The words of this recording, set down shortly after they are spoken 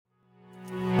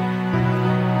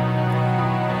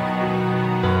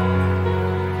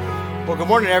Good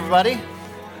morning, everybody.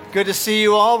 Good to see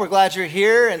you all. We're glad you're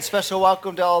here, and special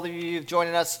welcome to all of you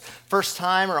joining us first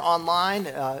time or online.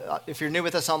 If you're new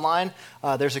with us online,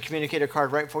 there's a communicator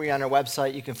card right for you on our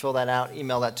website. You can fill that out,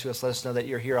 email that to us, let us know that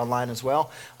you're here online as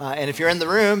well. And if you're in the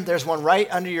room, there's one right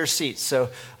under your seats. So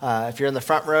if you're in the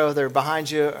front row, they're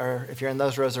behind you, or if you're in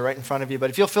those rows, they're right in front of you. But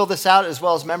if you'll fill this out as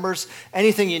well as members,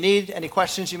 anything you need, any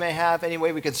questions you may have, any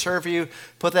way we can serve you,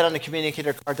 put that on the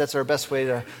communicator card. That's our best way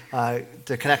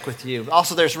to connect with you.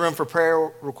 Also, there's room for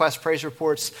prayer requests, praise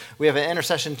reports. We have an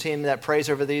intercession team that prays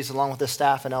over these along with the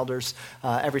staff and elders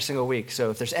every single week. So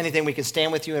if there's anything we can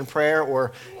stand with you in prayer,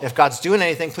 or if God's doing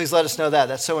anything, please let us know that.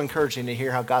 That's so encouraging to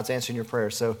hear how God's answering your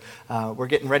prayers. So we're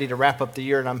getting ready to wrap up the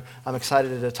year, and I'm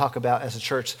excited to talk about, as a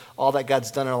church, all that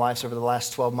God's done in our lives over the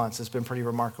last 12 months. It's been pretty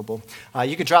remarkable.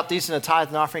 You can drop these in the tithe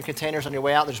and offering containers on your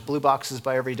way out. There's blue boxes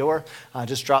by every door.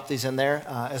 Just drop these in there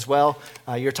as well.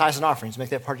 Your tithes and offerings, make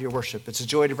that part of your worship. It's a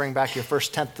joy to bring back your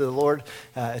first tenth to the Lord.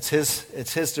 It's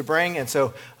His to bring, and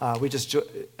so we just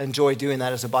enjoy doing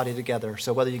that as a body together.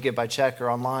 So whether you give by check or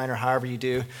online or however you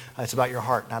do, it's about your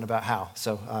heart, not about how.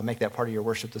 So make that part of your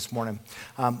worship this morning.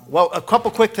 Well, a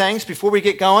couple quick things before we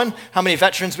get going. How many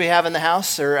veterans we have in the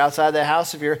house or outside the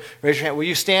house? If you're, raise your hand. Will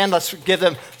you stand? Let's give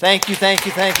them thank you, thank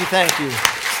you, thank you, thank you.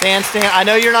 Stand. I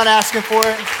know you're not asking for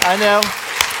it. I know.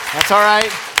 That's all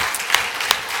right.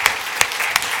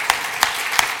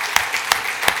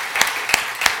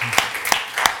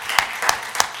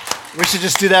 We should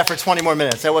just do that for 20 more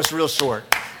minutes. That was real short.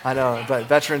 I know, but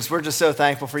veterans, we're just so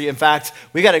thankful for you. In fact,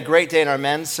 we got a great day in our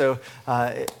men's, so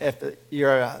if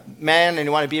you're a man and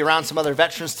you want to be around some other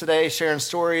veterans today, sharing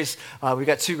stories, we've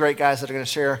got two great guys that are going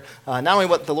to share not only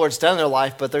what the Lord's done in their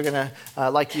life, but they're going to,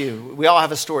 like you, we all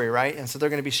have a story, right? And so they're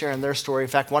going to be sharing their story. In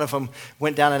fact, one of them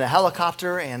went down in a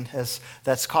helicopter, and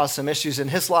that's caused some issues in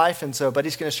his life, and so, but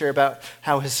he's going to share about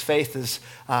how his faith has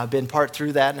been part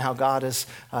through that, and how God has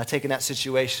taken that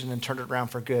situation and turned it around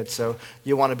for good. So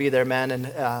you want to be there, men,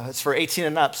 and it's for 18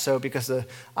 and up, so because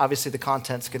obviously the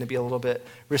content's going to be a little bit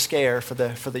riskier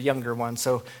for the younger ones.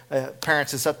 So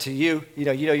parents, it's up to you. You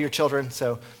know your children,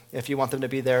 so if you want them to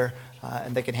be there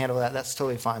and they can handle that, that's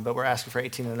totally fine. But we're asking for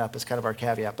 18 and up is kind of our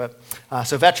caveat. But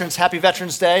so veterans, happy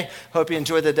Veterans Day. Hope you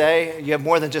enjoy the day. You have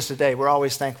more than just a day. We're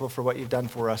always thankful for what you've done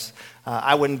for us.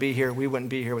 I wouldn't be here. We wouldn't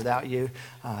be here without you.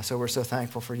 So we're so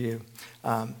thankful for you.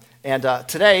 And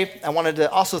today, I wanted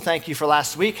to also thank you for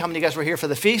last week. How many of you guys were here for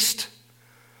the feast?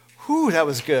 Whew, that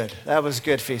was good. That was a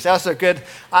good feast. That was a good,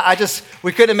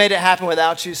 we couldn't have made it happen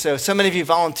without you. So many of you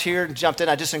volunteered and jumped in.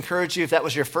 I just encourage you, if that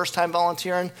was your first time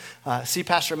volunteering, see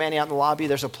Pastor Manny out in the lobby.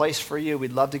 There's a place for you.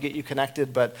 We'd love to get you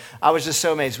connected. But I was just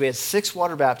so amazed. We had 6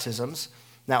 water baptisms.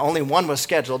 Now, only 1 was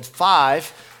scheduled.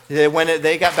 5,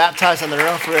 they got baptized on their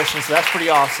own fruition. So that's pretty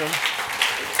awesome.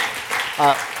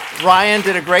 Ryan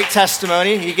did a great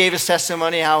testimony. He gave his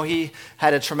testimony how he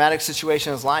had a traumatic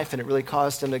situation in his life, and it really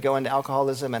caused him to go into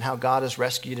alcoholism, and how God has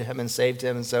rescued him and saved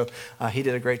him. And so he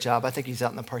did a great job. I think he's out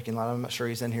in the parking lot. I'm not sure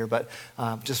he's in here, but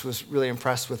just was really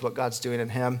impressed with what God's doing in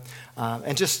him.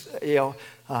 And just,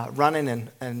 running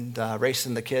and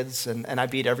racing the kids. And I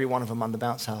beat every one of them on the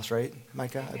bounce house, right,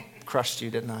 Micah? I crushed you,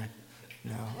 didn't I?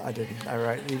 No, I didn't. All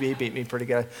right. He beat me pretty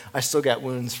good. I still got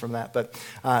wounds from that, but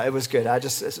it was good. I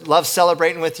just loved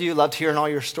celebrating with you, loved hearing all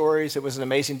your stories. It was an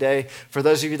amazing day. For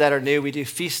those of you that are new, we do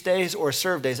feast days or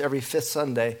serve days every 5th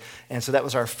Sunday, and so that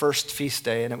was our first feast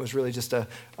day, and it was really just a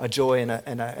joy and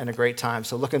a great time.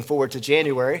 So looking forward to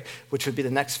January, which would be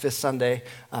the next 5th Sunday.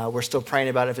 We're still praying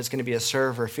about if it's going to be a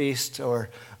serve or feast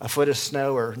or a foot of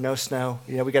snow or no snow.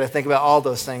 We got to think about all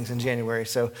those things in January,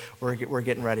 so we're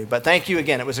getting ready. But thank you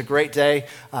again. It was a great day.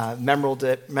 Memorable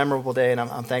day, and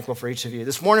I'm thankful for each of you.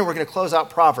 This morning, we're going to close out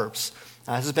Proverbs.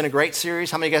 This has been a great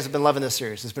series. How many of you guys have been loving this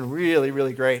series? It's been really,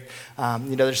 really great.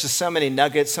 There's just so many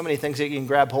nuggets, so many things that you can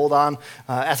grab hold on.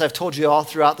 As I've told you all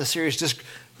throughout the series, just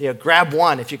grab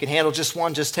one. If you can handle just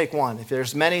one, just take one. If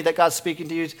there's many that God's speaking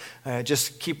to you,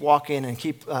 just keep walking and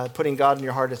keep putting God in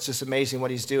your heart. It's just amazing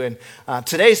what He's doing.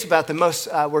 Today's about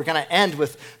we're going to end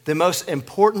with the most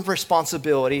important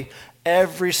responsibility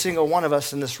every single one of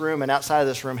us in this room and outside of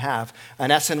this room have,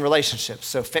 and that's in relationships.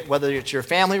 So whether it's your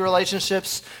family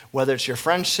relationships, whether it's your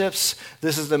friendships,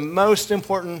 this is the most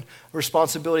important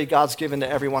responsibility God's given to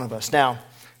every one of us. Now,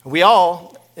 we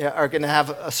all are going to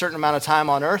have a certain amount of time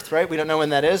on earth, right? We don't know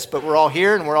when that is, but we're all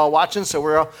here and we're all watching, so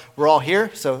we're all here.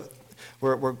 So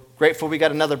we're grateful we got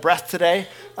another breath today.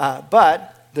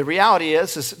 But the reality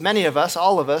is many of us,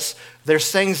 all of us,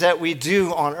 there's things that we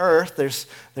do on earth. There's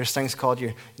things called,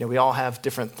 we all have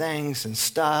different things and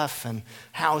stuff and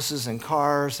houses and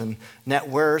cars and net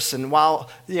worths. And while,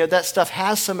 that stuff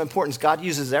has some importance, God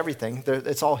uses everything.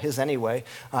 It's all his anyway.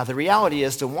 The reality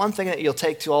is the one thing that you'll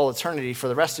take to all eternity for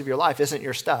the rest of your life isn't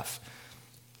your stuff.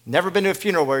 Never been to a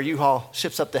funeral where U-Haul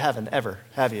ships up to heaven, ever,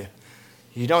 have you?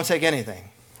 You don't take anything,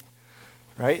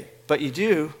 right? But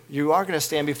you are going to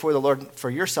stand before the Lord for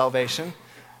your salvation.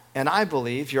 And I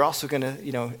believe you're also going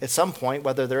to, at some point,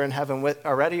 whether they're in heaven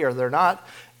already or they're not,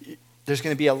 there's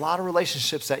going to be a lot of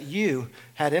relationships that you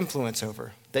had influence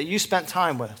over, that you spent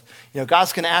time with.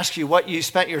 God's going to ask you what you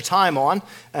spent your time on,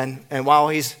 and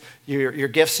while your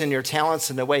gifts and your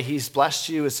talents and the way he's blessed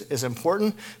you is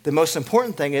important, the most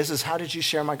important thing is how did you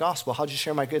share my gospel? How did you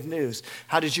share my good news?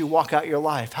 How did you walk out your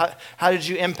life? How did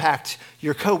you impact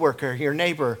your coworker, your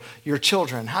neighbor, your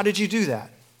children? How did you do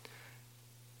that?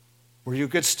 Were you a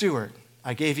good steward?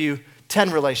 I gave you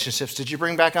 10 relationships. Did you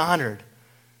bring back 100?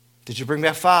 Did you bring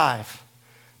back 5?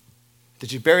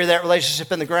 Did you bury that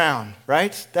relationship in the ground,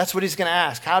 right? That's what he's going to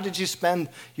ask. How did you spend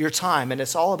your time? And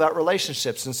it's all about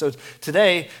relationships. And so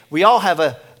today, we all have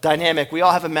a dynamic. We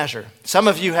all have a measure. Some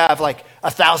of you have like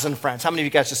 1,000 friends. How many of you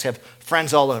guys just have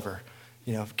friends all over?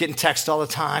 Getting texts all the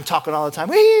time, talking all the time.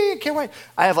 Wee, can't wait.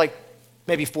 I have like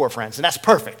maybe 4 friends, and that's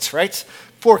perfect, right?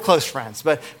 4 close friends.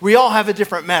 But we all have a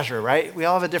different measure, right? We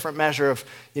all have a different measure of,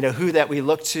 who that we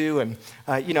look to. And,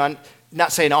 I'm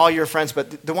not saying all your friends,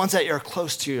 but the ones that you're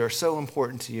close to are so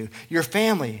important to you. Your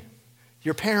family,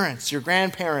 your parents, your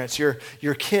grandparents, your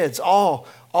kids, all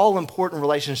important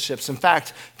relationships. In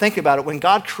fact, think about it. When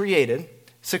God created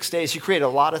 6 days, he created a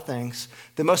lot of things.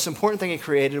 The most important thing he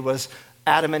created was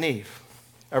Adam and Eve,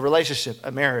 a relationship,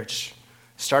 a marriage.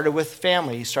 Started with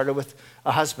family. He started with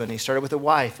a husband. He started with a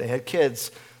wife. They had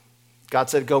kids. God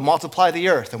said, go multiply the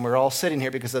earth. And we're all sitting here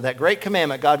because of that great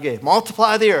commandment God gave.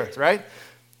 Multiply the earth, right?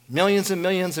 Millions and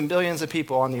millions and billions of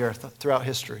people on the earth throughout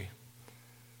history.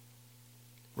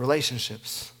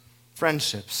 Relationships,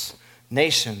 friendships,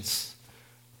 nations,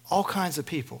 all kinds of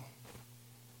people.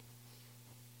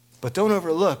 But don't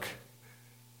overlook,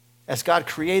 as God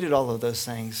created all of those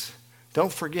things,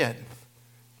 don't forget,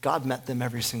 God met them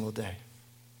every single day.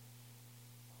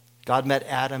 God met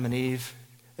Adam and Eve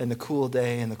in the cool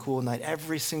day and the cool night.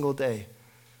 Every single day,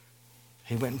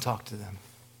 he went and talked to them.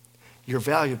 You're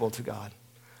valuable to God.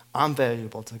 I'm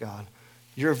valuable to God.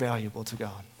 You're valuable to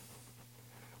God.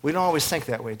 We don't always think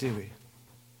that way, do we?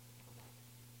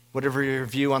 Whatever your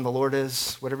view on the Lord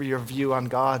is, whatever your view on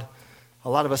God, a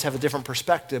lot of us have a different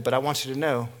perspective, but I want you to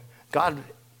know, God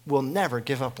will never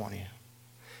give up on you.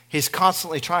 He's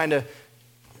constantly trying to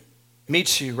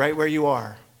meet you right where you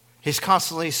are. He's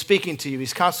constantly speaking to you.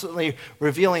 He's constantly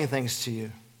revealing things to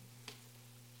you.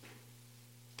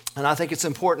 And I think it's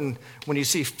important when you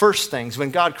see first things, when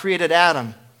God created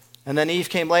Adam, and then Eve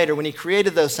came later, when he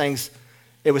created those things,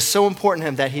 it was so important to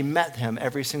him that he met him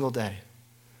every single day.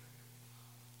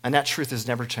 And that truth has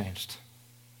never changed.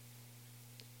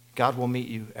 God will meet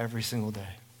you every single day.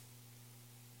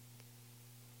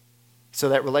 So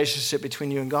that relationship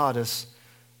between you and God it's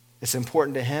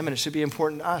important to him, and it should be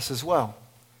important to us as well.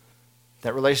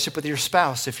 That relationship with your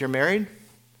spouse, if you're married,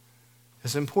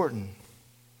 is important.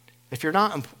 If you're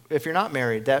not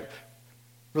married, that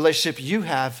relationship you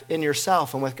have in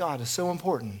yourself and with God is so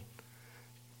important.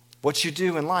 What you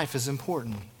do in life is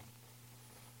important.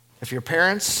 If you're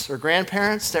parents or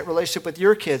grandparents, that relationship with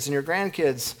your kids and your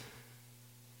grandkids,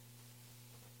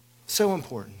 so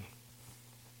important.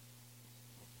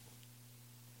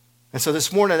 And so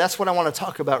this morning, that's what I want to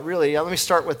talk about, really. Let me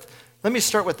start with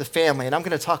the family, and I'm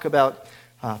going to talk about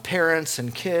parents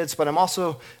and kids, but I'm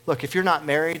also, look, if you're not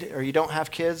married or you don't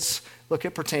have kids, look,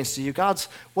 it pertains to you.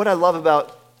 What I love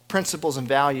about principles and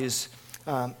values,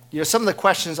 some of the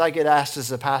questions I get asked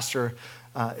as a pastor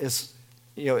is,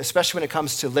 especially when it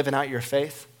comes to living out your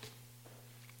faith.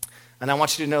 And I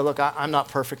want you to know, look, I'm not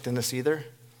perfect in this either,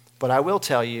 but I will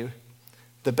tell you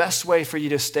the best way for you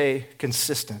to stay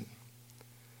consistent,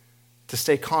 to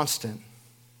stay constant,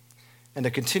 and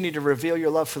to continue to reveal your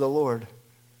love for the Lord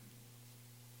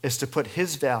is to put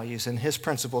his values and his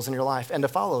principles in your life and to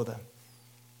follow them.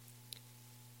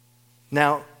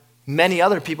 Now, many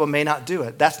other people may not do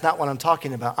it. That's not what I'm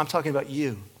talking about. I'm talking about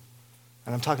you,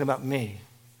 and I'm talking about me.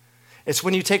 It's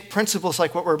when you take principles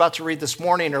like what we're about to read this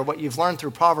morning or what you've learned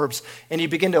through Proverbs and you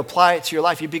begin to apply it to your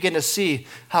life, you begin to see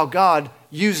how God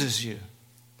uses you.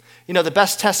 The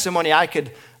best testimony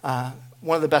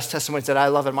one of the best testimonies that I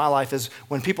love in my life is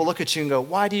when people look at you and go,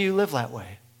 why do you live that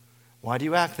way? Why do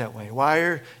you act that way? Why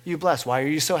are you blessed? Why are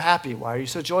you so happy? Why are you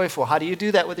so joyful? How do you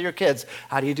do that with your kids?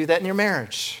 How do you do that in your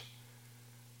marriage?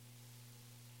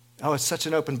 Oh, it's such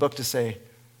an open book to say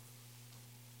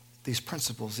these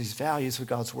principles, these values of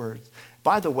God's word.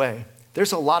 By the way,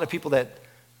 there's a lot of people that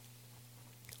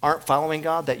aren't following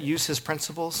God that use his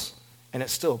principles, and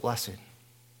it's still a blessing.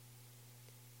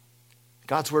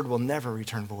 God's word will never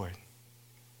return void.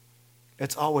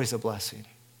 It's always a blessing.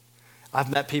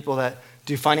 I've met people that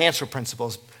do financial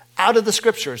principles out of the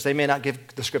scriptures. They may not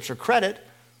give the scripture credit,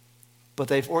 but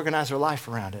they've organized their life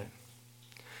around it.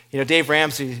 You know, Dave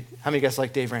Ramsey, how many of you guys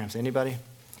like Dave Ramsey? Anybody?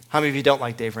 How many of you don't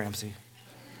like Dave Ramsey?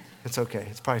 It's okay.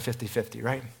 It's probably 50-50,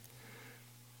 right?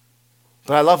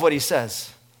 But I love what he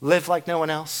says. Live like no one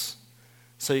else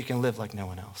so you can live like no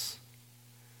one else.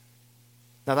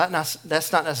 Now,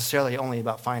 that's not necessarily only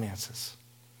about finances.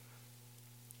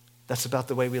 That's about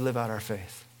the way we live out our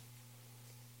faith.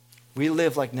 We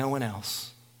live like no one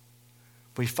else.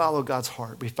 We follow God's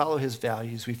heart. We follow his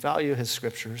values. We value his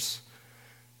scriptures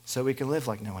so we can live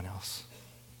like no one else.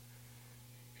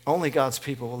 Only God's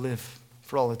people will live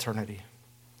for all eternity.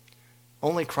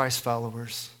 Only Christ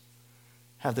followers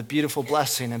have the beautiful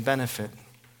blessing and benefit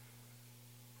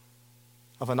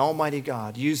of an almighty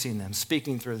God using them,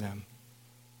 speaking through them,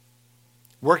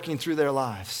 working through their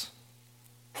lives.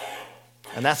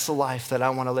 And that's the life that I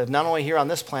want to live, not only here on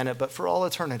this planet, but for all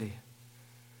eternity.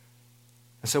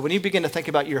 And so when you begin to think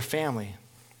about your family,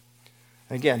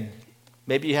 again,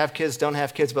 maybe you have kids, don't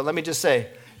have kids, but let me just say,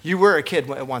 you were a kid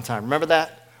at one time. Remember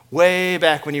that? Way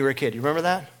back when you were a kid. You remember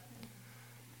that?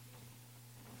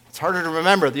 It's harder to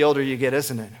remember the older you get,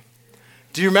 isn't it?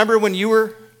 Do you remember when you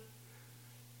were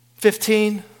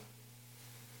 15,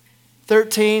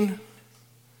 13,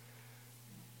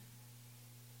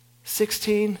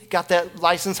 16, got that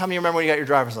license? How many remember when you got your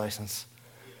driver's license?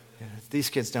 Yeah, these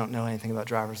kids don't know anything about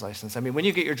driver's license. I mean, when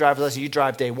you get your driver's license, you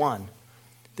drive day one.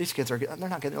 These kids, they're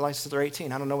not getting their license until they're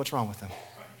 18. I don't know what's wrong with them.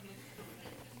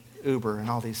 Uber and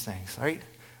all these things, right?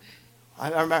 I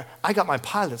remember I got my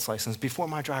pilot's license before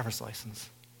my driver's license.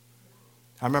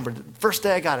 I remember the first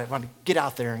day I got it, I wanted to get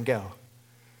out there and go.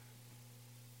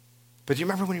 But do you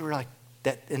remember when you were like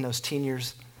that in those teen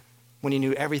years, when you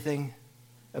knew everything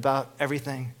about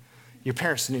everything? Your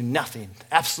parents knew nothing,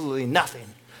 absolutely nothing.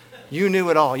 You knew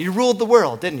it all. You ruled the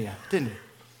world, didn't you? Didn't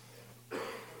you?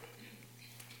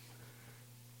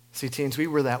 See, teens, we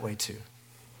were that way too.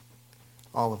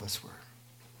 All of us were.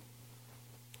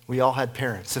 We all had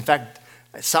parents. In fact,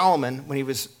 Solomon, when he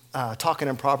was talking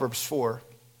in Proverbs 4,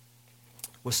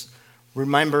 was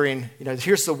remembering,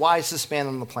 here's the wisest man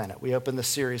on the planet. We opened this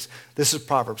series. This is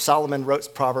Proverbs. Solomon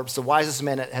wrote Proverbs, the wisest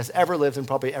man that has ever lived and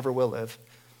probably ever will live.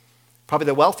 Probably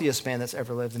the wealthiest man that's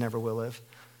ever lived and ever will live.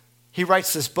 He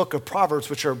writes this book of Proverbs,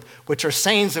 which are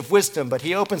sayings of wisdom, but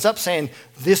he opens up saying,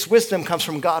 this wisdom comes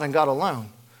from God and God alone.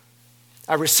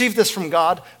 I received this from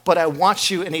God, but I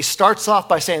want you, and he starts off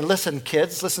by saying, listen,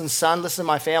 kids, listen, son, listen,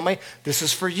 my family, this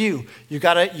is for you. You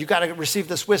gotta receive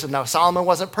this wisdom. Now, Solomon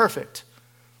wasn't perfect.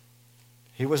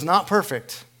 He was not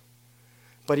perfect,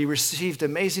 but he received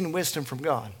amazing wisdom from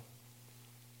God.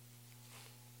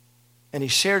 And he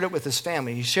shared it with his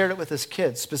family. He shared it with his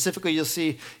kids. Specifically, you'll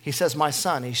see he says, my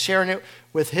son. He's sharing it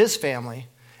with his family,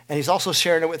 and he's also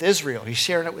sharing it with Israel. He's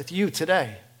sharing it with you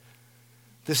today.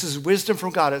 This is wisdom from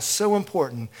God. It's so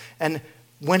important. And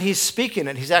when he's speaking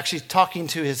it, he's actually talking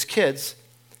to his kids.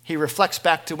 He reflects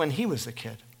back to when he was a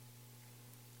kid.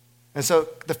 And so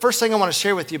the first thing I want to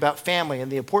share with you about family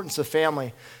and the importance of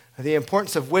family, the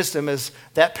importance of wisdom, is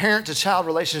that parent-to-child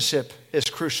relationship is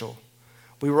crucial.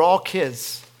 We were all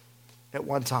kids at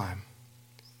one time.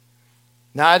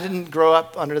 Now, I didn't grow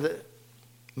up under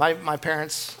my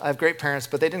parents. I have great parents,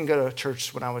 but they didn't go to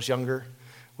church when I was younger.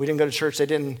 We didn't go to church.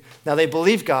 Now, they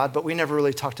believed God, but we never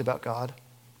really talked about God.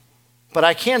 But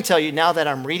I can tell you now that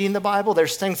I'm reading the Bible,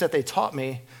 there's things that they taught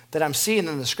me that I'm seeing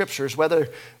in the scriptures, whether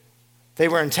they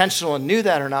were intentional and knew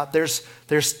that or not. There's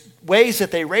ways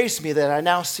that they raised me that I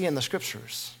now see in the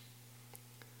scriptures.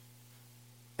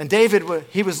 And David,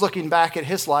 he was looking back at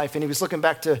his life, and he was looking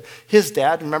back to his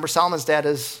dad. Remember, Solomon's dad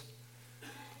is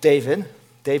David.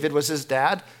 David was his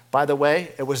dad. By the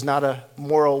way, it was not a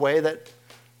moral way that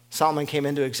Solomon came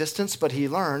into existence, but he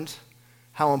learned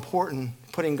how important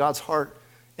putting God's heart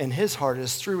in his heart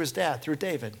is through his dad, through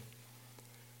David.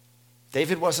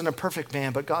 David wasn't a perfect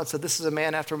man, but God said, this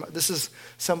is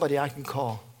somebody I can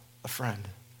call a friend,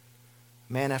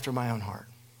 a man after my own heart.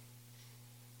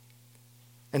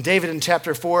 And David in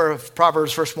chapter 4 of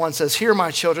Proverbs verse 1 says, hear,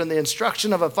 my children, the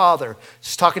instruction of a father.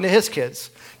 He's talking to his kids.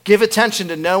 Give attention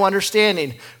to know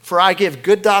understanding, for I give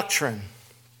good doctrine.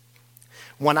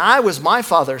 When I was my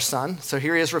father's son, so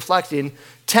here he is reflecting,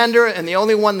 tender and the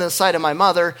only one in the sight of my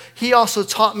mother, he also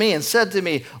taught me and said to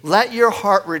me, let your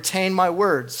heart retain my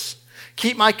words.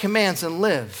 Keep my commands and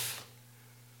live.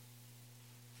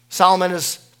 Solomon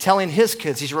is telling his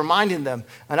kids, he's reminding them,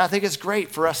 and I think it's great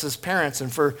for us as parents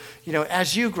and for,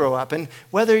 as you grow up, and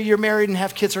whether you're married and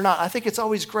have kids or not, I think it's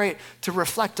always great to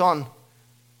reflect on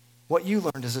what you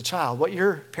learned as a child, what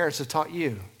your parents have taught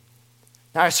you.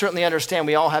 Now, I certainly understand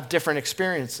we all have different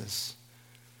experiences.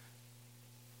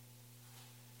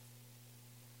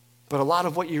 But a lot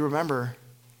of what you remember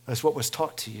is what was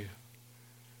taught to you,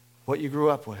 what you grew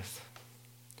up with.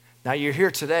 Now, you're here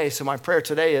today, so my prayer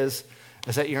today is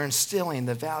that you're instilling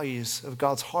the values of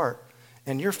God's heart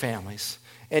in your families,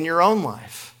 in your own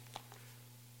life.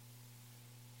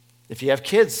 If you have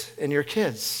kids, in your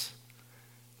kids.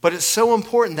 But it's so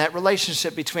important, that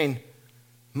relationship between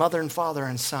mother and father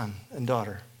and son and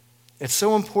daughter. It's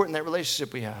so important, that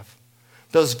relationship we have.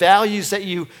 Those values that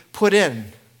you put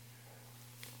in.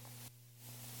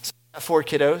 So I have 4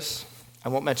 kiddos. I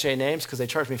won't mention any names because they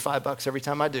charge me $5 every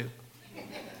time I do.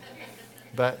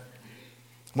 But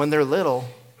when they're little,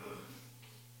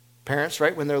 parents,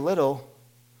 right? When they're little,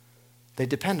 they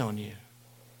depend on you.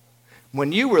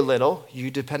 When you were little, you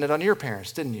depended on your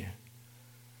parents, didn't you?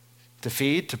 To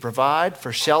feed, to provide,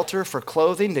 for shelter, for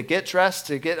clothing, to get dressed,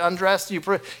 to get undressed.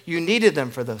 You needed them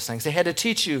for those things. They had to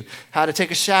teach you how to take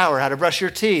a shower, how to brush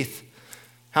your teeth,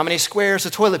 how many squares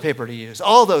of toilet paper to use.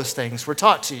 All those things were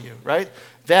taught to you, right?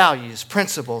 Values,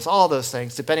 principles, all those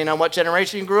things. Depending on what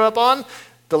generation you grew up on,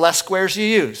 the less squares you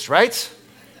used, right?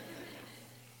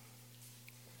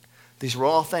 These were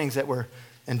all things that were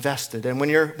invested. And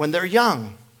when they're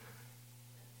young,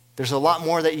 there's a lot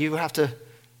more that you have to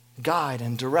guide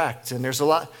and direct. And there's a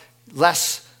lot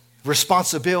less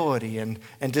responsibility and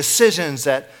decisions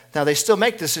that, now they still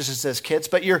make decisions as kids,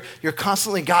 but you're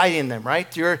constantly guiding them,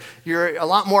 right? You're a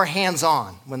lot more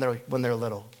hands-on when they're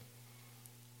little.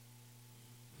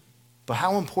 But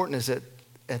how important is it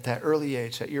at that early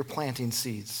age that you're planting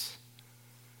seeds?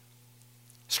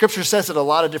 Scripture says it a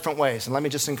lot of different ways, and let me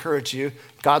just encourage you,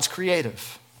 God's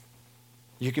creative.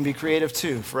 You can be creative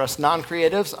too. For us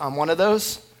non-creatives, I'm one of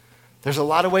those. There's a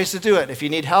lot of ways to do it. If you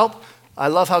need help, I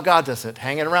love how God does it.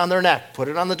 Hang it around their neck, put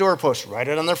it on the doorpost, write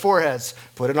it on their foreheads,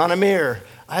 put it on a mirror.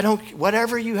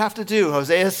 Whatever you have to do,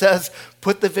 Hosea says,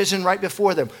 put the vision right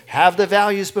before them. Have the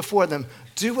values before them.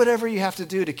 Do whatever you have to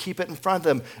do to keep it in front of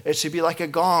them. It should be like a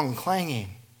gong clanging.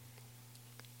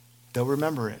 They'll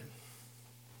remember it.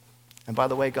 And by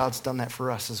the way, God's done that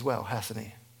for us as well, hasn't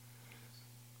he?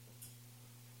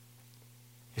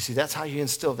 You see, that's how you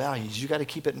instill values. You got to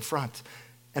keep it in front.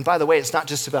 And by the way, it's not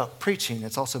just about preaching.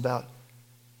 It's also about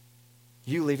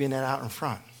you leaving it out in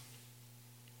front.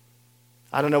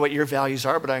 I don't know what your values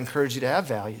are, but I encourage you to have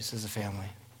values as a family.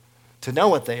 To know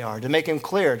what they are, to make them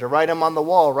clear, to write them on the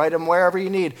wall, write them wherever you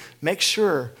need. Make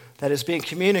sure that it's being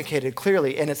communicated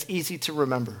clearly and it's easy to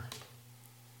remember.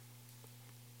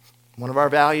 One of our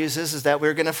values is that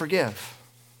we're going to forgive,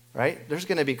 right? There's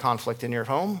going to be conflict in your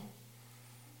home.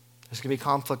 There's going to be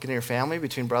conflict in your family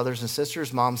between brothers and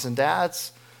sisters, moms and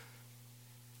dads,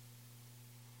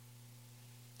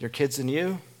 your kids and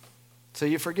you. So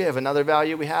you forgive. Another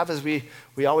value we have is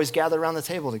we always gather around the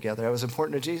table together. That was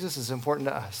important to Jesus. It's important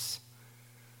to us.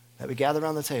 That we gather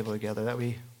around the table together, that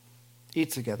we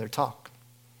eat together, talk.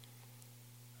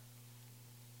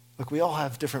 Look, we all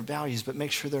have different values, but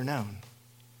make sure they're known.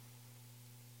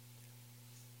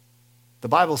 The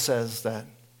Bible says that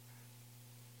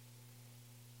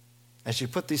as you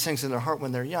put these things in their heart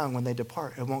when they're young, when they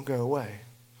depart, it won't go away.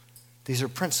 These are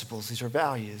principles. These are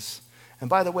values. And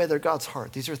by the way, they're God's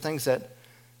heart. These are things that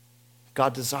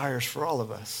God desires for all of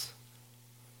us.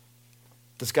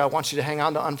 Does God want you to hang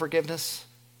on to unforgiveness?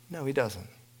 No, he doesn't.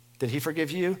 Did he forgive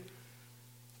you?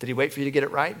 Did he wait for you to get it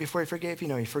right before he forgave you?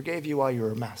 No, he forgave you while you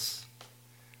were a mess.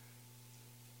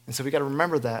 And so we got to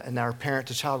remember that in our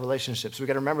parent-to-child relationships. We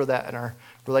got to remember that in our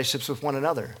relationships with one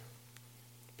another.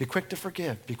 Be quick to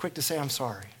forgive. Be quick to say, I'm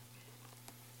sorry.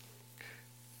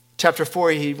 Chapter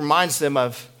 4, he reminds them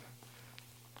of,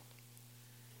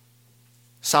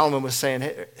 Solomon was saying,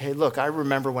 hey, look, I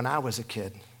remember when I was a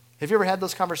kid. Have you ever had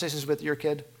those conversations with your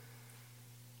kid?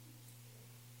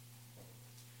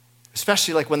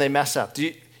 Especially like when they mess up.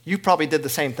 You probably did the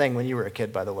same thing when you were a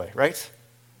kid, by the way, right?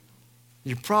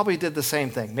 You probably did the same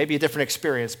thing. Maybe a different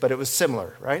experience, but it was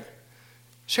similar, right?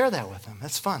 Share that with them.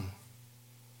 That's fun.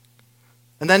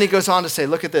 And then he goes on to say,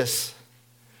 look at this.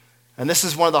 And this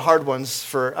is one of the hard ones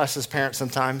for us as parents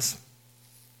sometimes.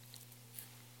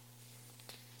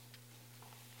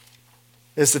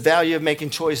 Is the value of making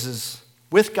choices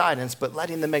with guidance, but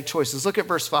letting them make choices. Look at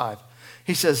verse 5.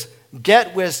 He says,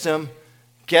 get wisdom,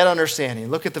 get understanding.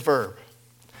 Look at the verb.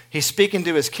 He's speaking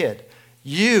to his kid.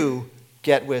 You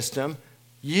get wisdom,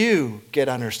 you get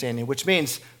understanding, which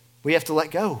means we have to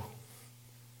let go.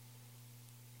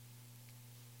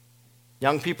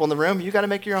 Young people in the room, you got to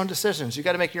make your own decisions. You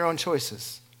got to make your own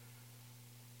choices.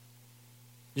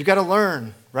 You got to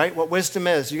learn, right, what wisdom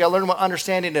is. You got to learn what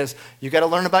understanding is. You got to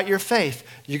learn about your faith.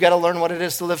 You got to learn what it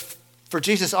is to live for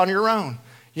Jesus on your own.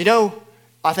 You know,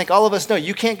 I think all of us know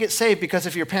you can't get saved because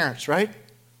of your parents, right?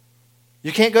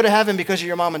 You can't go to heaven because of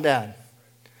your mom and dad.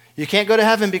 You can't go to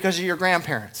heaven because of your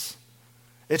grandparents.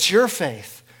 It's your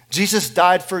faith. Jesus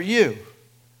died for you.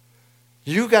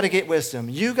 You got to get wisdom.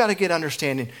 You got to get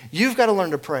understanding. You've got to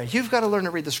learn to pray. You've got to learn to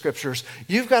read the scriptures.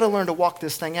 You've got to learn to walk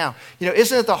this thing out. You know,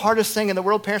 isn't it the hardest thing in the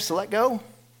world, parents, to let go?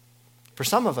 For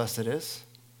some of us, it is.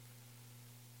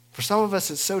 For some of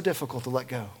us, it's so difficult to let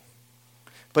go.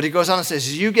 But he goes on and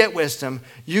says, you get wisdom,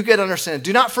 you get understanding.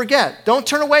 Do not forget. Don't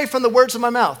turn away from the words of my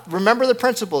mouth. Remember the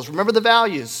principles. Remember the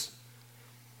values.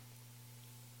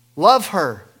 Love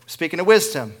her, speaking of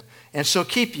wisdom, and she'll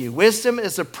keep you. Wisdom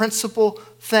is a principal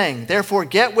thing. Therefore,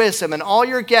 get wisdom, and all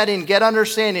you're getting, get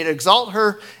understanding. Exalt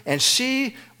her, and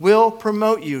she will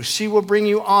promote you. She will bring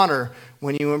you honor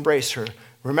when you embrace her.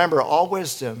 Remember, all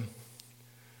wisdom,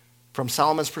 from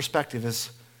Solomon's perspective,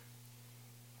 is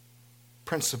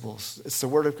principles. It's the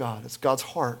word of God. It's God's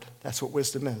heart. That's what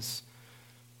wisdom is.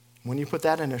 When you put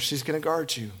that in there, she's going to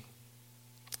guard you.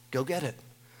 Go get it.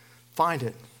 Find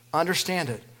it. Understand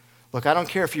it. Look, I don't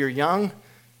care if you're young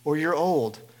or you're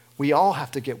old. We all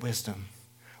have to get wisdom.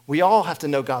 We all have to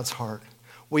know God's heart.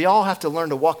 We all have to learn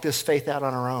to walk this faith out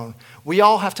on our own. We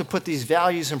all have to put these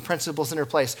values and principles in their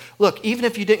place. Look, even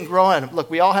if you didn't grow in, look,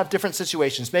 we all have different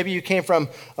situations. Maybe you came from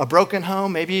a broken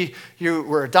home. Maybe you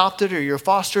were adopted or you're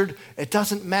fostered. It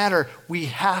doesn't matter. We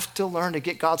have to learn to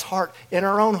get God's heart in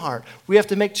our own heart. We have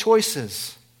to make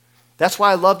choices. That's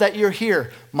why I love that you're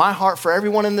here. My heart for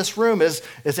everyone in this room is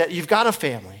that you've got a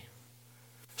family.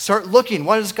 Start looking.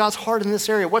 What is God's heart in this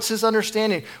area? What's his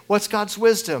understanding? What's God's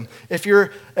wisdom? If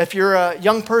you're a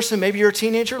young person, maybe you're a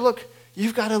teenager, look,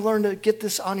 you've got to learn to get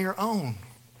this on your own.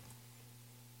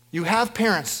 You have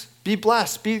parents. Be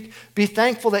blessed. Be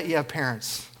thankful that you have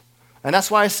parents. And that's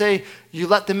why I say you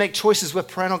let them make choices with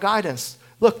parental guidance.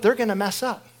 Look, they're going to mess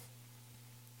up.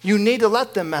 You need to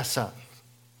let them mess up.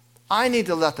 I need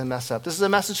to let them mess up. This is a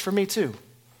message for me too.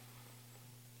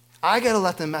 I got to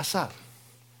let them mess up.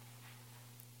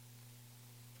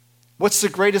 What's the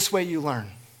greatest way you learn?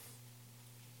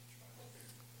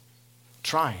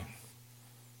 Trying.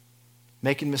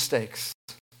 Making mistakes.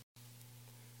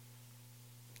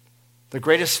 The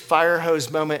greatest fire hose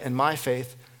moment in my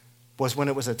faith was when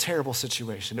it was a terrible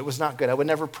situation. It was not good. I would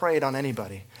never pray it on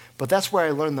anybody. But that's where I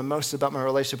learned the most about my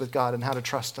relationship with God and how to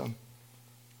trust him.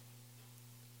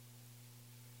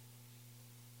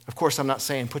 Of course, I'm not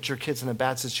saying put your kids in a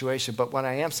bad situation, but what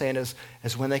I am saying is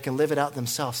when they can live it out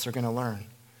themselves, they're going to learn.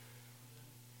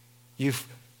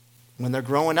 When they're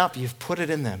growing up, you've put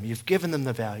it in them. You've given them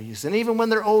the values. And even when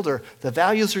they're older, the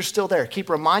values are still there. Keep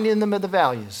reminding them of the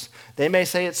values. They may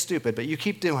say it's stupid, but you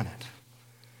keep doing it.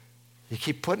 You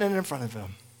keep putting it in front of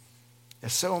them.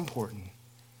 It's so important.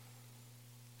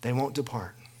 They won't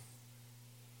depart.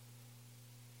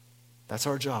 That's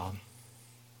our job.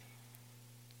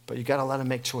 But you got to let them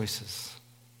make choices.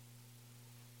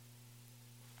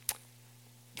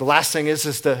 The last thing is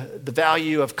the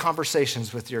value of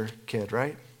conversations with your kid,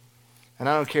 right? And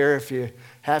I don't care if you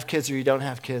have kids or you don't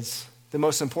have kids. The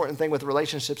most important thing with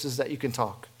relationships is that you can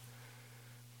talk.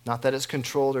 Not that it's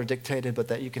controlled or dictated, but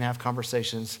that you can have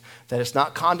conversations. That it's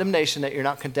not condemnation, that you're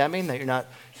not condemning, that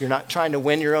you're not trying to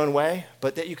win your own way,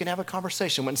 but that you can have a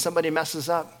conversation. When somebody messes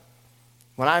up,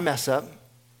 when I mess up,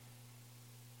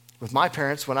 with my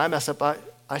parents, when I mess up,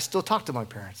 I still talk to my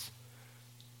parents.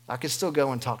 I can still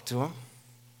go and talk to them.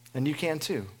 And you can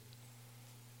too.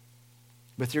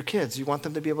 With your kids, you want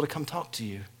them to be able to come talk to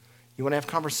you. You want to have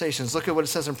conversations. Look at what it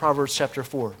says in Proverbs chapter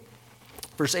 4,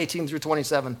 verse 18 through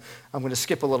 27. I'm going to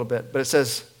skip a little bit, but it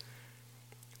says,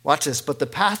 watch this, but the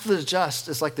path of the just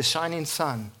is like the shining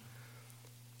sun,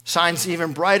 shines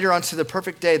even brighter unto the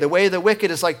perfect day. The way of the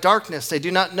wicked is like darkness. They do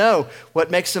not know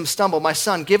what makes them stumble. My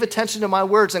son, give attention to my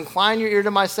words. Incline your ear to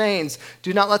my sayings.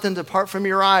 Do not let them depart from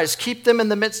your eyes. Keep them in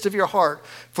the midst of your heart,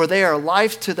 for they are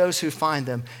life to those who find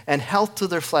them and health to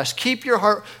their flesh. Keep your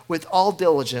heart with all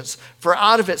diligence, for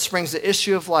out of it springs the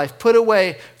issue of life. Put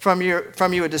away from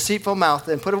you a deceitful mouth,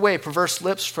 and put away perverse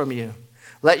lips from you.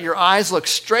 Let your eyes look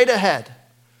straight ahead,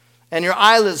 and your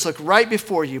eyelids look right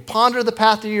before you. Ponder the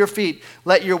path of your feet.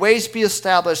 Let your ways be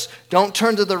established. Don't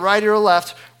turn to the right or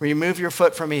left. Remove your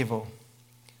foot from evil.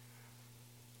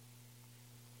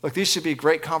 Look, these should be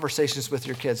great conversations with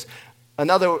your kids.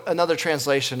 Another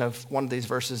translation of one of these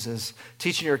verses is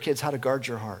teaching your kids how to guard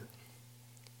your heart.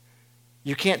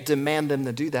 You can't demand them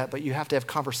to do that, but you have to have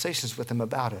conversations with them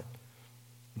about it.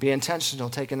 Be intentional,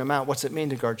 taking them out. What's it mean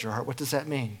to guard your heart? What does that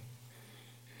mean?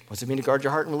 What's it mean to guard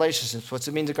your heart in relationships? What's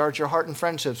it mean to guard your heart in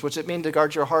friendships? What's it mean to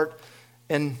guard your heart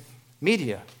in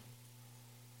media?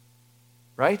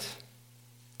 Right?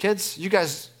 Kids, you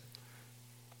guys,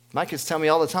 my kids tell me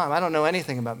all the time, I don't know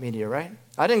anything about media, right?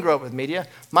 I didn't grow up with media.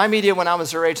 My media when I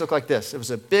was their age looked like this. It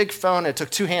was a big phone. It took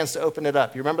 2 hands to open it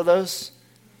up. You remember those?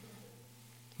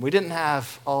 We didn't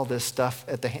have all this stuff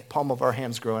at the palm of our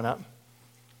hands growing up.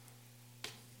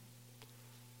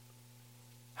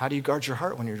 How do you guard your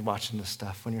heart when you're watching this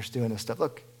stuff, when you're doing this stuff?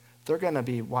 Look, they're going to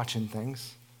be watching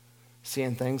things,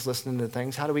 seeing things, listening to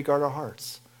things. How do we guard our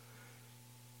hearts?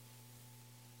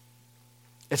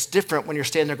 It's different when you're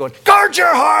standing there going, guard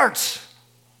your hearts!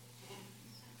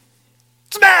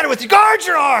 What's the matter with you? Guard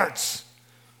your hearts!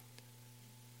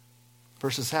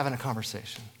 Versus having a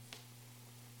conversation.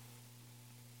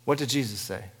 What did Jesus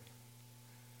say?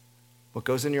 What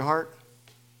goes in your heart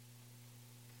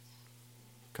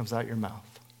comes out your mouth.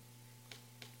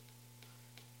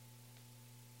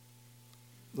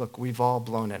 Look, we've all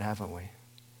blown it, haven't we?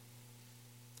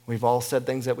 We've all said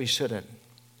things that we shouldn't.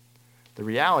 The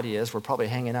reality is we're probably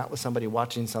hanging out with somebody,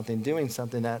 watching something, doing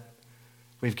something that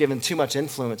we've given too much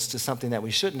influence to something that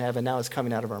we shouldn't have, and now it's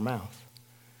coming out of our mouth.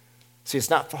 See, it's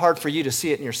not hard for you to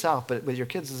see it in yourself, but with your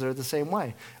kids, they're the same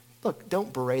way. Look,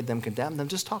 don't berate them, condemn them.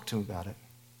 Just talk to them about it.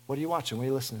 What are you watching? What are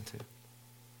you listening to?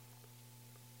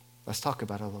 Let's talk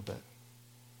about it a little bit.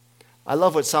 I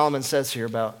love what Solomon says here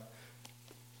about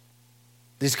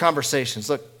these conversations.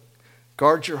 Look,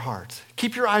 guard your heart.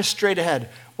 Keep your eyes straight ahead.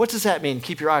 What does that mean,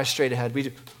 keep your eyes straight ahead?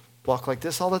 We walk like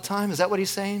this all the time? Is that what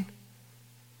he's saying?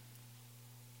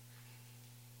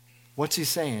 What's he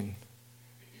saying?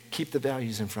 Keep the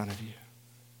values in front of you.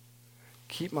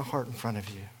 Keep my heart in front of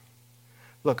you.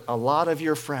 Look, a lot of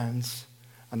your friends,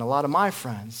 and a lot of my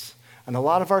friends, and a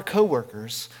lot of our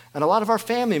coworkers, and a lot of our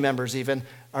family members even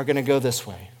are going to go this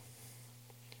way.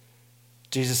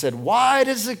 Jesus said, wide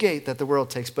is the gate that the world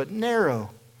takes, but narrow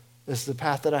is the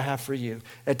path that I have for you.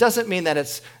 It doesn't mean that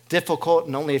it's difficult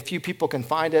and only a few people can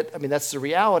find it. I mean, that's the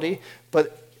reality,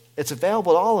 but it's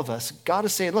available to all of us. God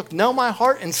is saying, look, know my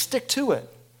heart and stick to it.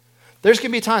 There's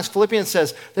going to be times, Philippians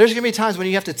says, there's going to be times when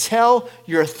you have to tell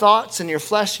your thoughts and your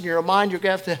flesh and your mind, you're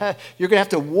going to have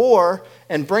to war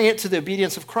and bring it to the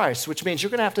obedience of Christ, which means you're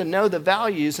going to have to know the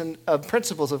values and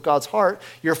principles of God's heart.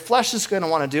 Your flesh is going to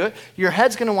want to do it. Your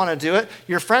head's going to want to do it.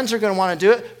 Your friends are going to want to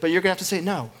do it, but you're going to have to say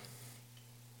no.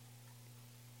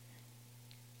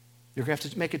 You're going to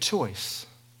have to make a choice.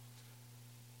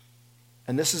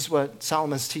 And this is what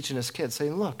Solomon's teaching his kids,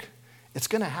 saying, look, it's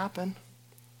going to happen.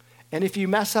 And if you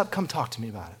mess up, come talk to me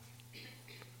about it.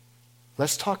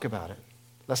 Let's talk about it.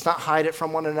 Let's not hide it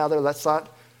from one another. Let's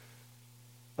not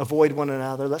avoid one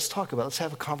another. Let's talk about it. Let's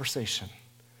have a conversation.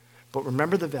 But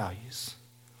remember the values.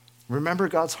 Remember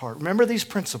God's heart. Remember these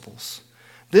principles.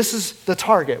 This is the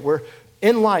target. We're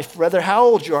in life, whether how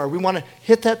old you are, we want to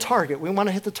hit that target. We want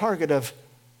to hit the target of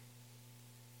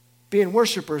being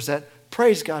worshipers that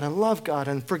praise God and love God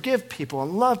and forgive people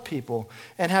and love people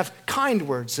and have kind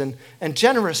words and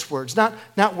generous words,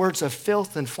 not words of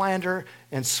filth and slander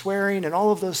and swearing and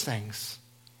all of those things.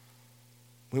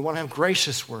 We want to have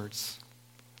gracious words.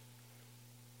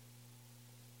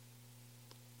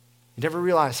 You never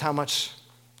realize how much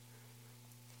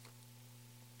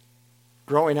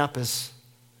growing up is,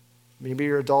 maybe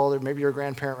you're an adult or maybe you're a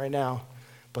grandparent right now,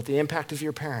 but the impact of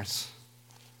your parents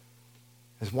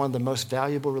is one of the most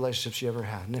valuable relationships you ever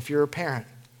had. And if you're a parent,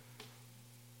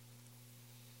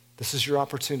 this is your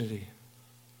opportunity.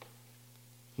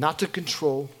 Not to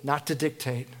control, not to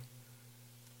dictate,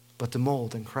 but to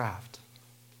mold and craft.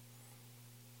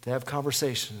 To have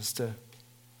conversations,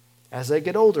 as they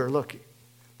get older, look,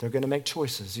 they're going to make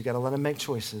choices. You got to let them make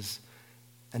choices.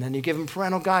 And then you give them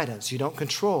parental guidance. You don't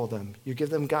control them. You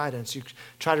give them guidance. You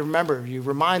try to remember, you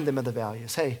remind them of the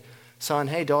values. Hey, son,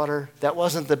 hey, daughter, that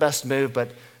wasn't the best move,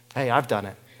 but hey, I've done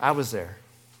it. I was there.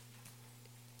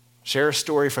 Share a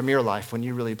story from your life when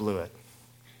you really blew it.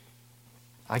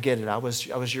 I get it. I was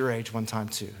your age one time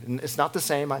too. And it's not the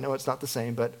same. I know it's not the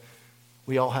same, but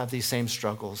we all have these same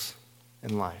struggles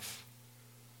in life.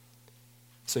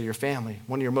 So your family,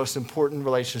 one of your most important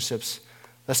relationships.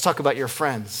 Let's talk about your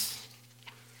friends.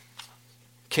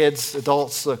 Kids,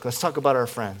 adults, look, let's talk about our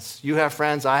friends. You have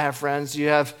friends, I have friends, you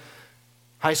have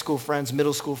high school friends,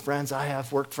 middle school friends, I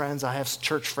have work friends, I have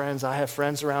church friends, I have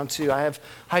friends around too. I have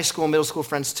high school and middle school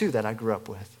friends too that I grew up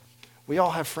with. We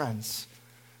all have friends.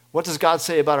 What does God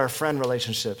say about our friend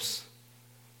relationships?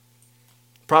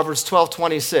 Proverbs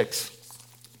 12:26.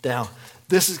 Now,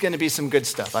 this is going to be some good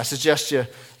stuff. I suggest you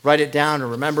write it down or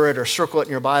remember it or circle it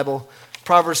in your Bible.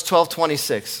 Proverbs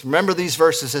 12:26. Remember these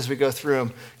verses as we go through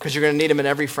them because you're going to need them in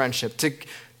every friendship.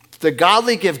 The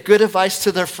godly give good advice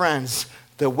to their friends.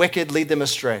 The wicked lead them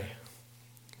astray.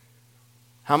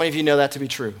 How many of you know that to be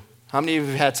true? How many of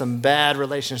you have had some bad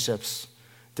relationships?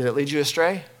 Did it lead you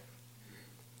astray?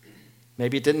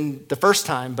 Maybe it didn't the first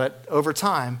time, but over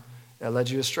time, it led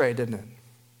you astray, didn't it?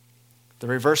 The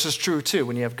reverse is true too.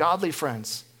 When you have godly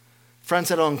friends, friends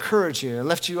that will encourage you and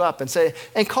lift you up and say,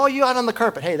 and call you out on the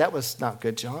carpet. Hey, that was not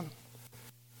good, John.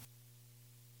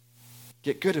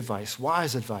 Get good advice,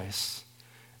 wise advice.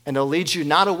 And it'll lead you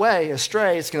not away,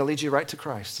 astray. It's going to lead you right to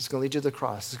Christ. It's going to lead you to the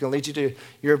cross. It's going to lead you to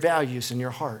your values and your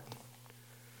heart.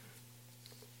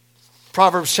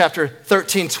 Proverbs chapter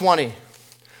 13:20.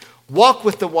 Walk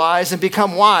with the wise and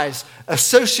become wise.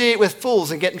 Associate with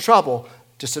fools and get in trouble.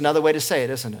 Just another way to say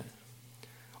it, isn't it?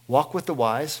 Walk with the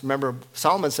wise. Remember,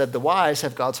 Solomon said the wise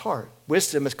have God's heart.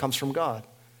 Wisdom comes from God.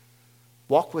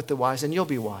 Walk with the wise and you'll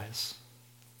be wise.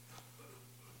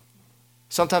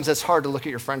 Sometimes it's hard to look at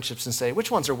your friendships and say,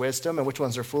 which ones are wisdom and which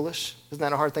ones are foolish? Isn't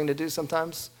that a hard thing to do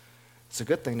sometimes? It's a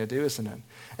good thing to do, isn't it?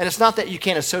 And it's not that you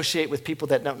can't associate with people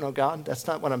that don't know God. That's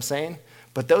not what I'm saying.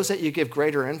 But those that you give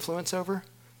greater influence over,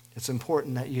 it's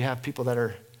important that you have people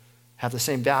that have the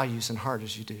same values and heart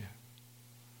as you do.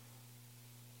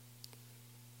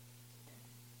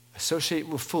 Associate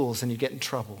with fools and you get in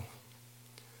trouble.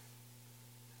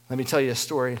 Let me tell you a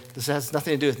story. This has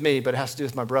nothing to do with me, but it has to do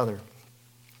with my brother.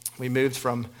 We moved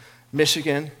from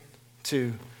Michigan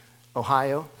to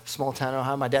Ohio, small town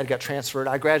Ohio. My dad got transferred.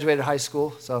 I graduated high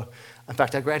school. So, in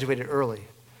fact, I graduated early.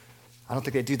 I don't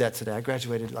think they do that today. I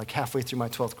graduated like halfway through my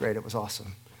 12th grade. It was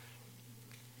awesome.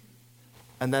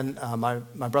 And then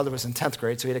my brother was in 10th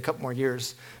grade, so he had a couple more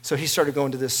years. So he started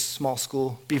going to this small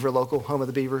school, Beaver Local, home of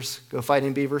the Beavers. Go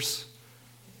Fighting Beavers.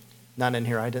 Not in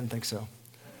here. I didn't think so.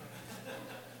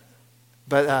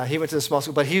 But he went to the small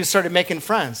school, but he started making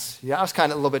friends. Yeah, I was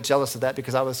kind of a little bit jealous of that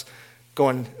because I was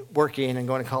working and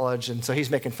going to college, and so he's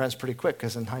making friends pretty quick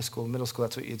because in high school, middle school,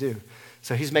 that's what you do.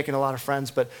 So he's making a lot of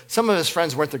friends, but some of his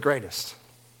friends weren't the greatest.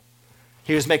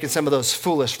 He was making some of those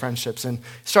foolish friendships and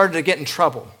started to get in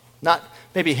trouble. Not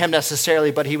maybe him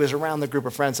necessarily, but he was around the group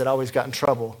of friends that always got in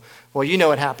trouble. Well, you know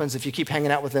what happens. If you keep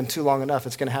hanging out with them too long enough,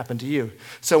 it's going to happen to you.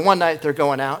 So one night they're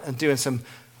going out and doing some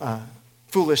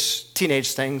foolish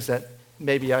teenage things that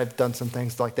maybe I've done some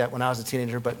things like that when I was a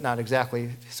teenager, but not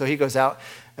exactly. So he goes out,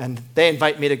 and they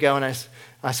invite me to go, and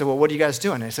I said, well, what are you guys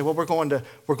doing? And they said, well, we're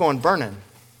going burning.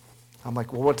 I'm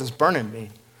like, well, what does burning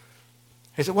mean?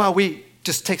 He said, well, we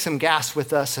just take some gas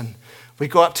with us, and we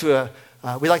go up to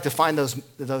we like to find those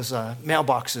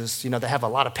mailboxes, that have a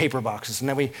lot of paper boxes, and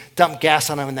then we dump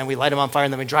gas on them, and then we light them on fire,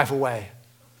 and then we drive away.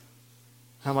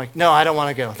 I'm like, no, I don't want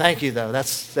to go. Thank you, though. That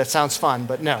sounds fun,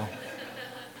 but no.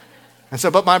 And so,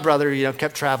 but my brother,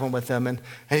 kept traveling with them, and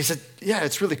he said, yeah,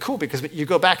 it's really cool because you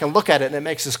go back and look at it, and it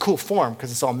makes this cool form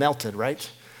because it's all melted, right?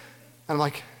 And I'm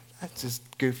like, that's just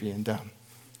goofy and dumb.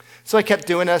 So I kept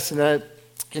doing this, and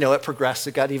it progressed.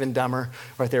 It got even dumber,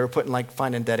 right? They were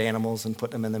finding dead animals and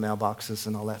putting them in the mailboxes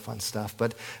and all that fun stuff.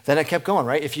 But then it kept going,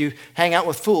 right? If you hang out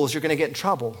with fools, you're going to get in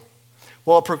trouble.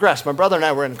 Well, it progressed. My brother and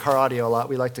I were in car audio a lot.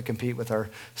 We like to compete with our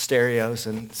stereos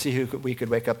and see who we could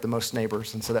wake up the most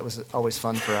neighbors, and so that was always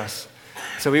fun for us.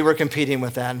 So we were competing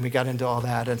with that, and we got into all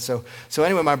that. And so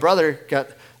anyway, my brother got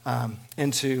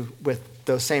into, with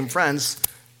those same friends,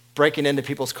 breaking into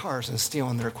people's cars and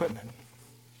stealing their equipment.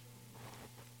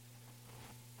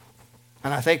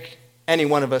 And I think any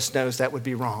one of us knows that would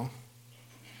be wrong,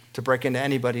 to break into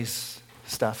anybody's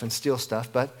stuff and steal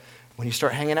stuff. But when you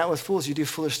start hanging out with fools, you do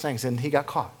foolish things, and he got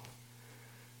caught.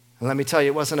 And let me tell you,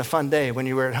 it wasn't a fun day when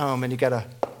you were at home and and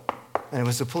it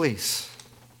was the police.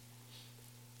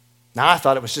 Now, I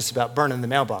thought it was just about burning the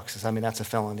mailboxes. I mean, that's a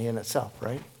felony in itself,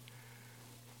 right?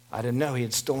 I didn't know he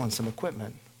had stolen some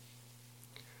equipment.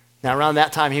 Now, around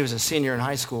that time, he was a senior in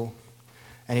high school,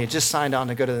 and he had just signed on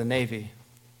to go to the Navy.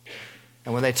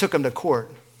 And when they took him to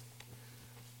court,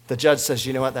 the judge says,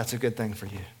 you know what, that's a good thing for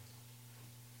you.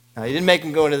 Now, he didn't make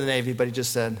him go into the Navy, but he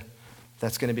just said,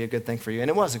 that's going to be a good thing for you. And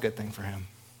it was a good thing for him.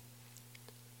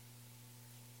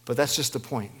 But that's just the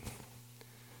point.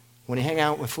 When you hang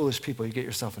out with foolish people, you get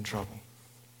yourself in trouble.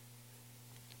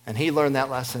 And he learned that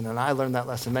lesson, and I learned that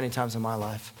lesson many times in my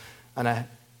life. And I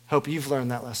hope you've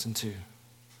learned that lesson too.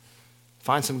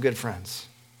 Find some good friends.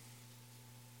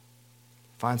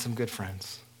 Find some good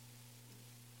friends.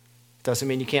 Doesn't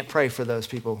mean you can't pray for those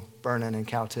people burning and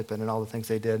cow tipping and all the things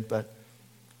they did, but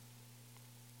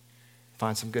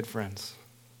Find some good friends.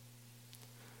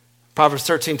 Proverbs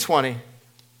 13:20.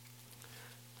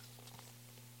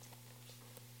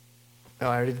 Oh,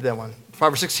 I already did that one.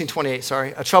 Proverbs 16:28,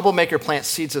 sorry. A troublemaker plants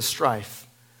seeds of strife.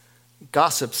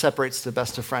 Gossip separates the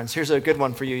best of friends. Here's a good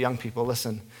one for you young people.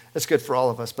 Listen, it's good for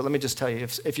all of us, but let me just tell you,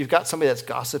 if you've got somebody that's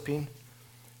gossiping,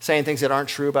 saying things that aren't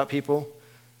true about people,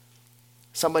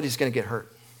 somebody's going to get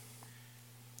hurt.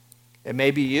 It may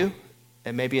be you,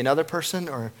 it may be another person,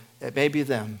 or it may be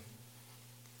them.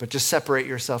 But just separate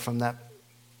yourself from that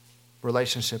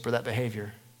relationship or that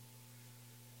behavior.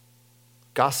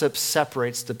 Gossip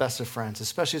separates the best of friends,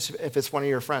 especially if it's one of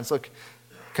your friends. Look,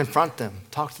 confront them,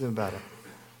 talk to them about it.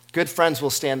 Good friends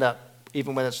will stand up,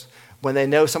 even when they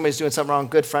know somebody's doing something wrong.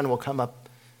 Good friend will come up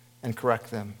and correct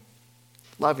them.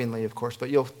 Lovingly, of course, but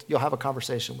you'll have a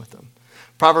conversation with them.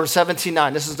 Proverbs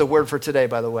 17:9, this is the word for today,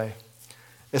 by the way.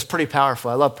 It's pretty powerful.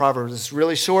 I love Proverbs. It's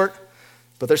really short,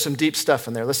 but there's some deep stuff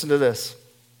in there. Listen to this.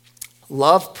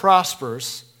 Love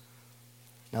prospers.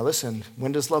 Now listen,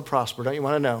 when does love prosper? Don't you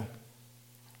want to know?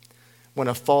 When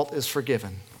a fault is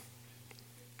forgiven.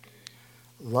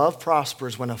 Love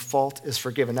prospers when a fault is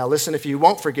forgiven. Now listen, if you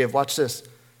won't forgive, watch this.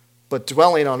 But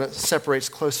dwelling on it separates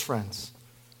close friends.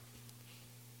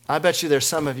 I bet you there's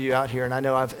some of you out here, and I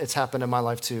know it's happened in my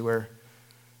life too, where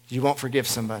you won't forgive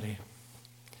somebody.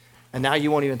 And now you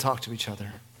won't even talk to each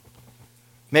other.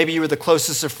 Maybe you were the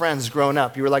closest of friends growing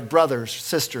up. You were like brothers,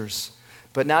 sisters.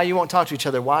 But now you won't talk to each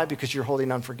other. Why? Because you're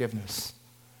holding unforgiveness.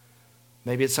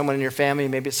 Maybe it's someone in your family.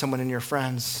 Maybe it's someone in your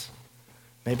friends.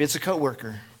 Maybe it's a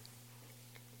coworker.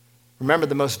 Remember,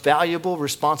 the most valuable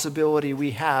responsibility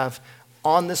we have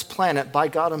on this planet by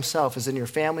God himself is in your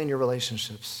family and your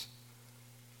relationships.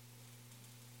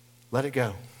 Let it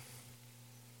go.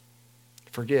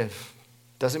 Forgive.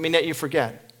 Doesn't mean that you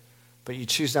forget, but you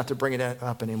choose not to bring it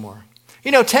up anymore.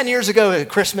 10 years ago at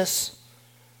Christmas,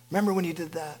 remember when you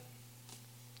did that?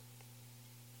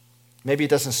 Maybe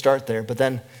it doesn't start there, but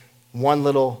then one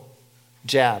little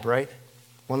jab, right?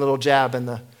 One little jab in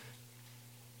the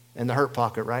hurt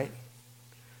pocket, right?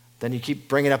 Then you keep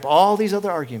bringing up all these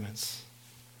other arguments.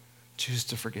 Choose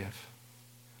to forgive.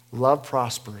 Love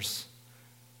prospers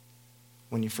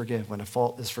when you forgive, when a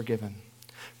fault is forgiven.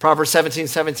 Proverbs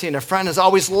 17:17, a friend is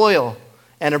always loyal,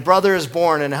 and a brother is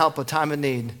born in a help of time of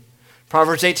need.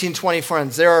 Proverbs 18:20,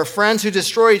 friends, there are friends who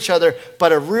destroy each other,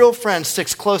 but a real friend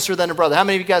sticks closer than a brother. How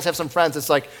many of you guys have some friends that's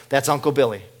like, that's Uncle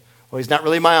Billy? Well, he's not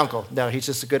really my uncle. No, he's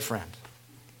just a good friend.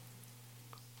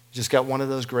 You just got one of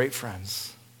those great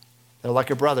friends. They're like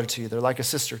a brother to you. They're like a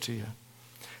sister to you.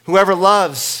 Whoever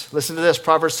loves, listen to this,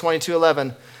 Proverbs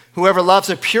 22:11, whoever loves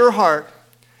a pure heart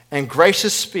and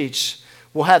gracious speech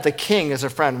will have the king as a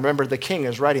friend. Remember, the king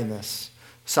is writing this.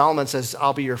 Solomon says,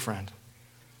 I'll be your friend.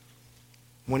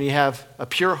 When you have a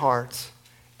pure heart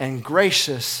and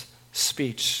gracious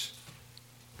speech.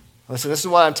 Listen, this is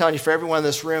what I'm telling you for everyone in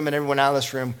this room and everyone out of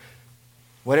this room.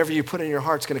 Whatever you put in your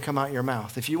heart is going to come out your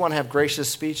mouth. If you want to have gracious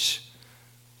speech,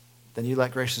 then you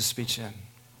let gracious speech in.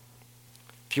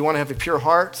 If you want to have a pure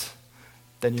heart,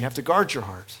 then you have to guard your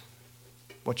heart.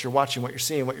 What you're watching, what you're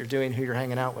seeing, what you're doing, who you're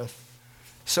hanging out with.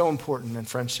 So important in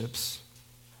friendships.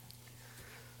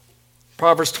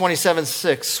 Proverbs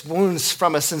 27:6, wounds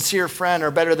from a sincere friend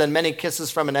are better than many kisses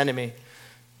from an enemy.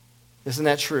 Isn't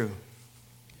that true?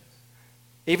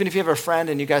 Even if you have a friend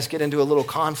and you guys get into a little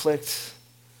conflict,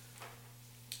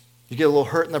 you get a little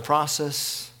hurt in the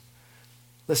process.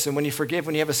 Listen, when you forgive,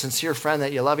 when you have a sincere friend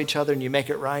that you love each other and you make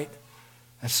it right,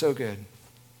 that's so good.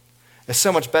 It's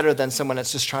so much better than someone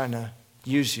that's just trying to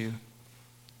use you,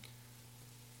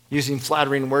 using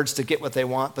flattering words to get what they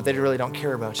want, but they really don't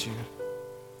care about you.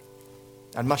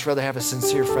 I'd much rather have a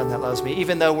sincere friend that loves me.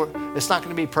 Even though it's not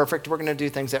going to be perfect, we're going to do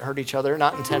things that hurt each other,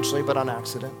 not intentionally, but on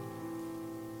accident.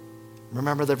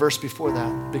 Remember the verse before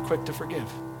that. Be quick to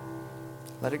forgive.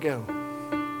 Let it go.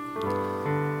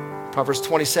 Proverbs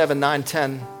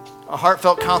 27:9-10. A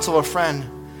heartfelt counsel of a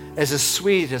friend is as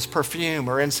sweet as perfume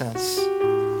or incense.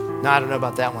 Now, I don't know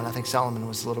about that one. I think Solomon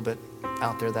was a little bit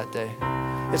out there that day.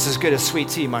 It's as good as sweet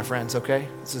tea, my friends, okay?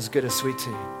 It's as good as sweet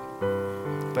tea.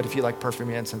 But if you like perfume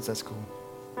or incense, that's cool.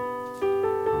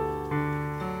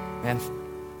 Man,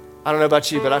 I don't know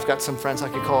about you, but I've got some friends I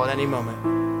could call at any moment.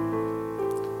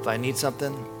 If I need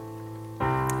something,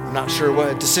 I'm not sure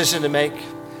what decision to make.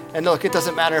 And look, it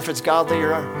doesn't matter if it's godly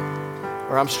or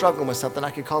I'm struggling with something. I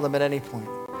can call them at any point.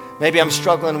 Maybe I'm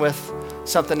struggling with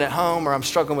something at home or I'm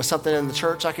struggling with something in the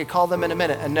church. I could call them in a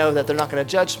minute and know that they're not going to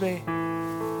judge me.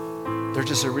 They're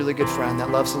just a really good friend that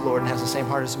loves the Lord and has the same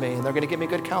heart as me, and they're going to give me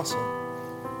good counsel.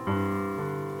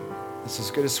 It's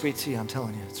as good as sweet tea, I'm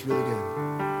telling you. It's really good.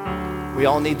 We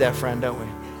all need that friend, don't we?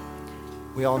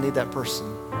 We all need that person.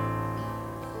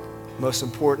 most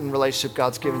important relationship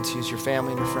God's given to you is your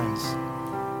family and your friends.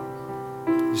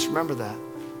 Just remember that.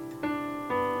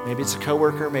 Maybe it's a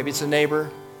coworker, maybe it's a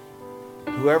neighbor.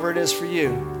 Whoever it is for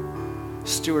you,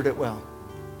 steward it well.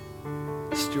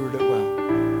 Steward it well.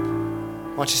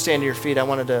 Why don't you stand to your feet? I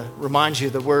wanted to remind you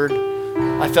the word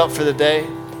I felt for the day.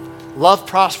 Love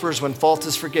prospers when fault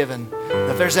is forgiven.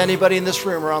 If there's anybody in this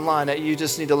room or online that you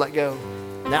just need to let go,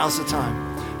 now's the time.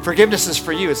 Forgiveness is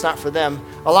for you, it's not for them.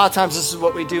 A lot of times this is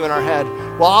what we do in our head.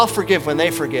 Well, I'll forgive when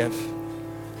they forgive.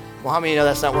 Well, how many of you know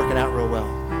that's not working out real well?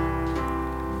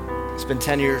 It's been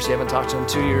 10 years, you haven't talked to them.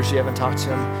 2 years, you haven't talked to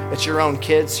them. It's your own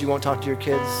kids, you won't talk to your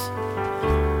kids.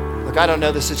 Look, I don't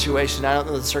know the situation, I don't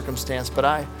know the circumstance, but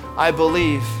I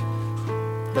believe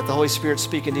that the Holy Spirit's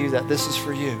speaking to you that this is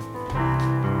for you.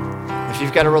 If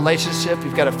you've got a relationship,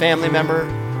 you've got a family member,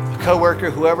 a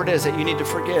coworker, whoever it is that you need to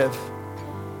forgive,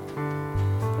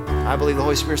 I believe the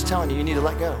Holy Spirit's telling you, you need to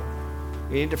let go.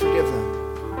 You need to forgive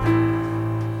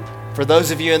them. For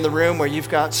those of you in the room where you've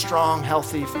got strong,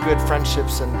 healthy, good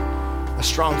friendships and a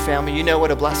strong family, you know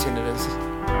what a blessing it is.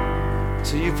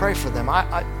 So you pray for them.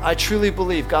 I truly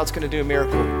believe God's going to do a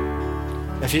miracle.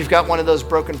 If you've got one of those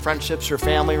broken friendships or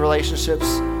family relationships,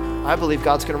 I believe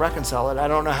God's going to reconcile it. I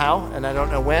don't know how and I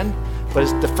don't know when, but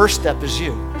the first step is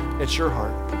you. It's your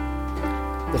heart.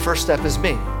 The first step is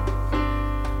me.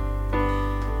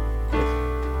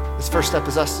 The first step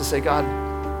is us to say, God,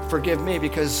 forgive me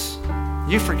because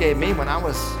you forgave me when I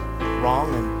was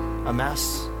wrong and a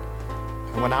mess.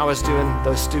 And when I was doing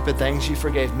those stupid things, you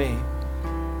forgave me.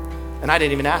 And I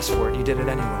didn't even ask for it. You did it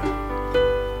anyway.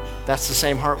 That's the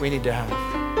same heart we need to have.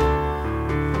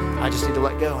 I just need to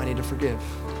let go. I need to forgive.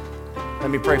 Let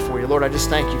me pray for you. Lord, I just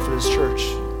thank you for this church.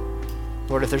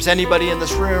 Lord, if there's anybody in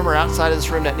this room or outside of this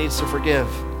room that needs to forgive,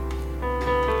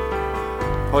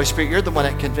 Holy Spirit, you're the one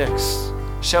that convicts.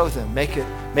 Show them. Make it.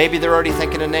 Maybe they're already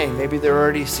thinking a name. Maybe they're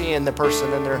already seeing the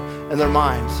person in their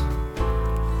minds.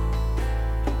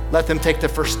 Let them take the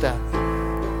first step.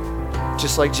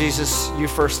 Just like Jesus, you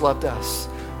first loved us.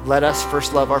 Let us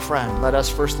first love our friend. Let us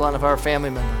first love our family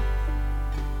member.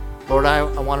 Lord, I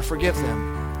want to forgive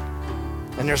them.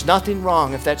 And there's nothing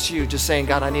wrong if that's you just saying,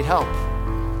 God, I need help.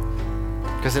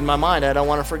 Because in my mind, I don't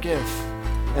want to forgive.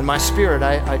 In my spirit,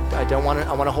 I don't want to.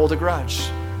 I want to hold a grudge.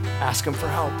 Ask him for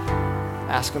help.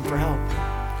 Ask him for help.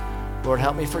 Lord,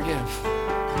 help me forgive.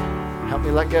 Help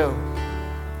me let go.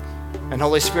 And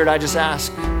Holy Spirit, I just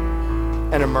ask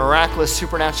in a miraculous,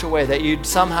 supernatural way that you'd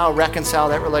somehow reconcile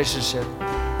that relationship.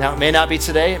 Now, it may not be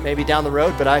today, it may be down the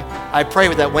road, but I pray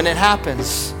that when it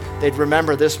happens, they'd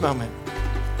remember this moment.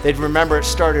 They'd remember it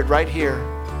started right here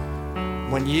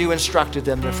when you instructed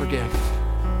them to forgive.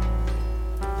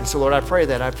 And so, Lord, I pray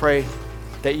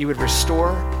that you would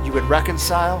restore, you would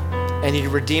reconcile, and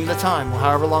you'd redeem the time. Well,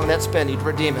 however long that's been, you'd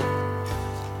redeem it.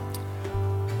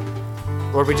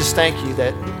 Lord, we just thank you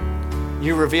that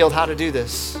you revealed how to do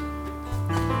this.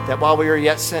 That while we were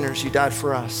yet sinners, you died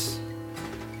for us.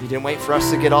 You didn't wait for us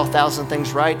to get all 1,000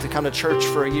 things right, to come to church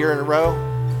for a year in a row.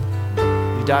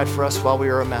 You died for us while we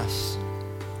were a mess.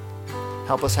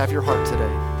 Help us have your heart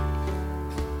today.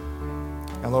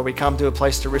 And Lord, we come to a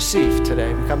place to receive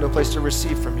today. We come to a place to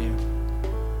receive from you.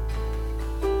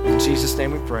 In Jesus'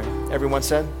 name we pray. Everyone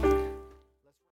said?